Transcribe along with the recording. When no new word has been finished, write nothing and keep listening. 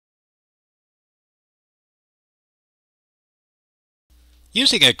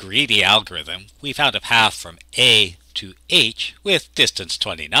Using a greedy algorithm, we found a path from A to H with distance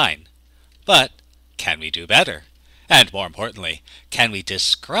 29. But can we do better? And more importantly, can we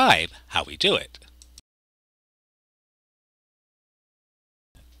describe how we do it?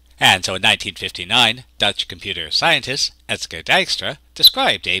 And so in 1959, Dutch computer scientist Dijkstra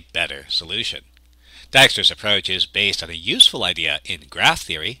described a better solution. Dijkstra's approach is based on a useful idea in graph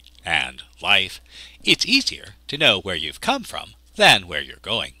theory and life. It's easier to know where you've come from than where you're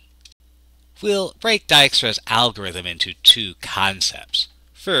going. We'll break Dijkstra's algorithm into two concepts.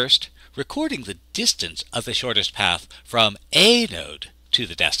 First, recording the distance of the shortest path from a node to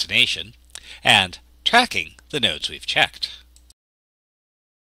the destination, and tracking the nodes we've checked.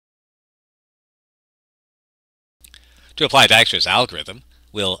 To apply Dijkstra's algorithm,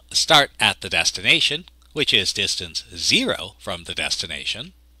 we'll start at the destination, which is distance 0 from the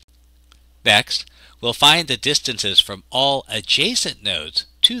destination. Next, we'll find the distances from all adjacent nodes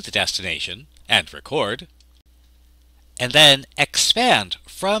to the destination and record, and then expand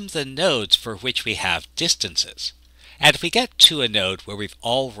from the nodes for which we have distances. And if we get to a node where we've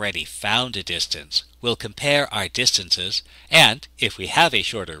already found a distance, we'll compare our distances and, if we have a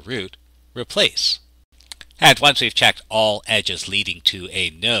shorter route, replace. And once we've checked all edges leading to a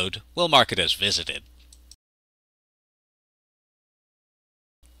node, we'll mark it as visited.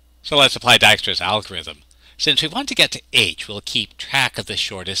 So let's apply Dijkstra's algorithm. Since we want to get to H, we'll keep track of the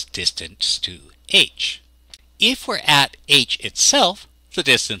shortest distance to H. If we're at H itself, the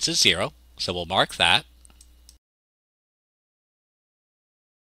distance is 0, so we'll mark that.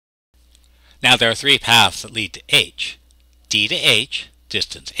 Now there are three paths that lead to H. D to H,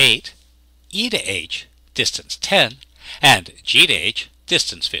 distance 8, E to H, distance 10, and G to H,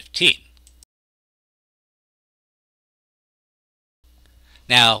 distance 15.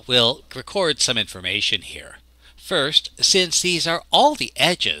 Now we'll record some information here. First, since these are all the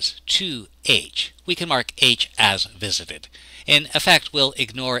edges to H, we can mark H as visited. In effect, we'll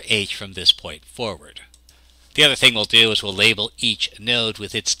ignore H from this point forward. The other thing we'll do is we'll label each node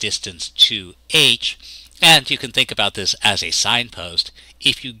with its distance to H, and you can think about this as a signpost.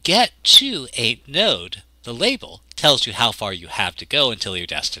 If you get to a node, the label tells you how far you have to go until your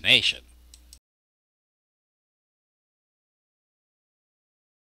destination.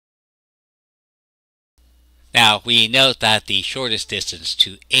 Now, we note that the shortest distance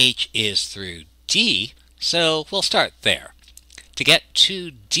to H is through D, so we'll start there. To get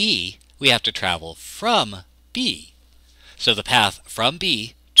to D, we have to travel from B. So the path from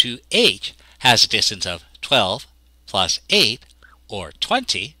B to H has a distance of 12 plus 8, or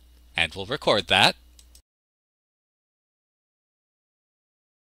 20, and we'll record that.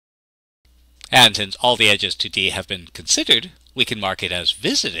 And since all the edges to D have been considered, we can mark it as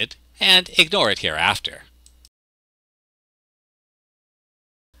visited and ignore it hereafter.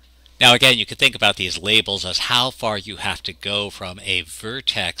 Now again, you can think about these labels as how far you have to go from a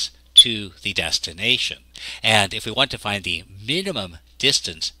vertex to the destination. And if we want to find the minimum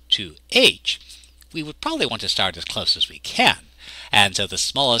distance to H, we would probably want to start as close as we can. And so the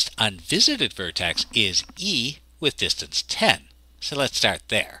smallest unvisited vertex is E with distance 10. So let's start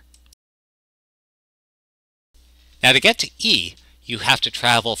there. Now to get to E, you have to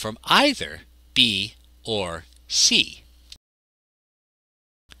travel from either B or C.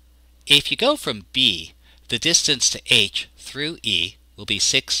 If you go from B, the distance to H through E will be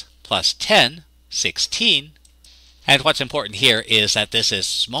 6 plus 10, 16. And what's important here is that this is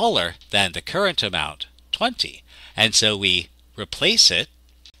smaller than the current amount, 20. And so we replace it.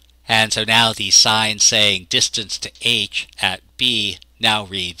 And so now the sign saying distance to H at B now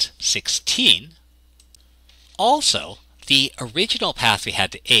reads 16. Also, the original path we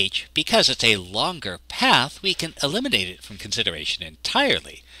had to H, because it's a longer path, we can eliminate it from consideration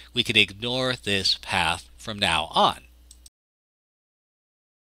entirely. We can ignore this path from now on.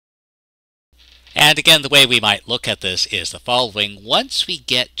 And again, the way we might look at this is the following. Once we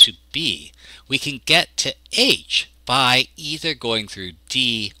get to B, we can get to H by either going through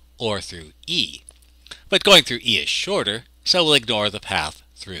D or through E. But going through E is shorter, so we'll ignore the path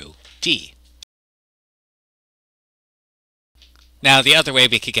through D. Now the other way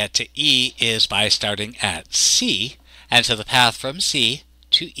we could get to E is by starting at C, and so the path from C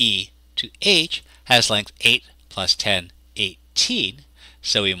to E to H has length 8 plus 10, 18,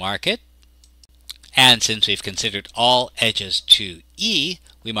 so we mark it. And since we've considered all edges to E,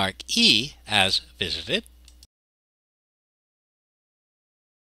 we mark E as visited.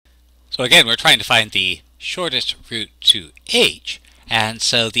 So again, we're trying to find the shortest route to H, and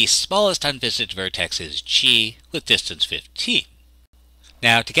so the smallest unvisited vertex is G with distance 15.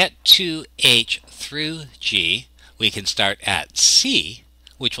 Now to get to H through G, we can start at C,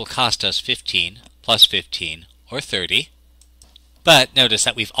 which will cost us 15 plus 15, or 30. But notice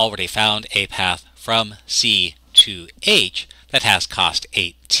that we've already found a path from C to H that has cost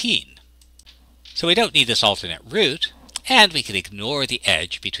 18. So we don't need this alternate route, and we can ignore the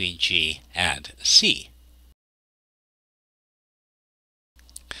edge between G and C.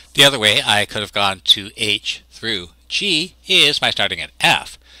 The other way I could have gone to H through G is by starting at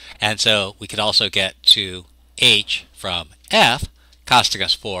F. And so we could also get to H from F, costing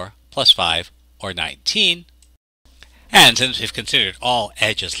us 4 plus 5, or 19. And since we've considered all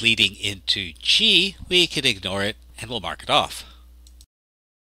edges leading into G, we can ignore it and we'll mark it off.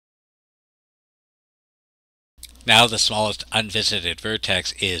 Now the smallest unvisited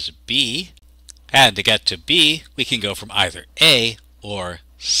vertex is B, and to get to B, we can go from either A or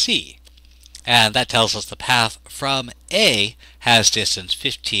C. And that tells us the path from A has distance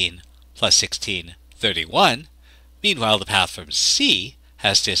 15 plus 16, 31. Meanwhile, the path from C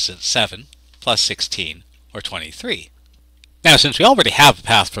has distance 7 plus 16, or 23. Now, since we already have a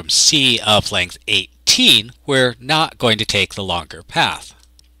path from C of length 18, we're not going to take the longer path.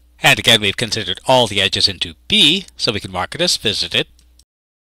 And again, we've considered all the edges into B, so we can mark it as visited.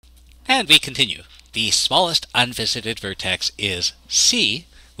 And we continue. The smallest unvisited vertex is C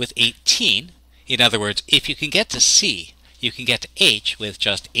with 18. In other words, if you can get to C, you can get to H with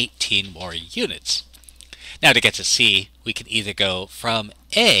just 18 more units. Now to get to C, we can either go from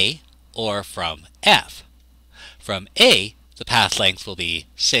A or from F. From A, the path length will be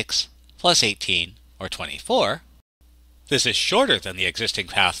 6 plus 18, or 24. This is shorter than the existing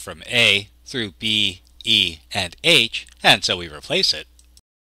path from A through B, E, and H, and so we replace it.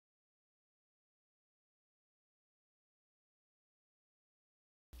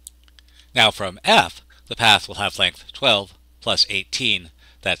 Now from F, the path will have length 12 plus 18,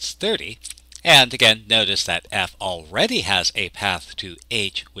 that's 30. And again, notice that F already has a path to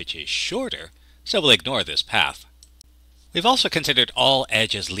H which is shorter, so we'll ignore this path. We've also considered all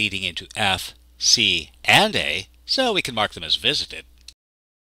edges leading into F, C, and A, so we can mark them as visited.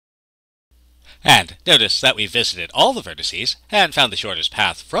 And notice that we've visited all the vertices and found the shortest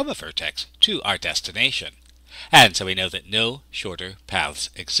path from a vertex to our destination. And so we know that no shorter paths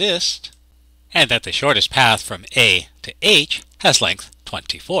exist, and that the shortest path from A to H has length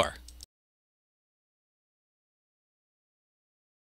 24.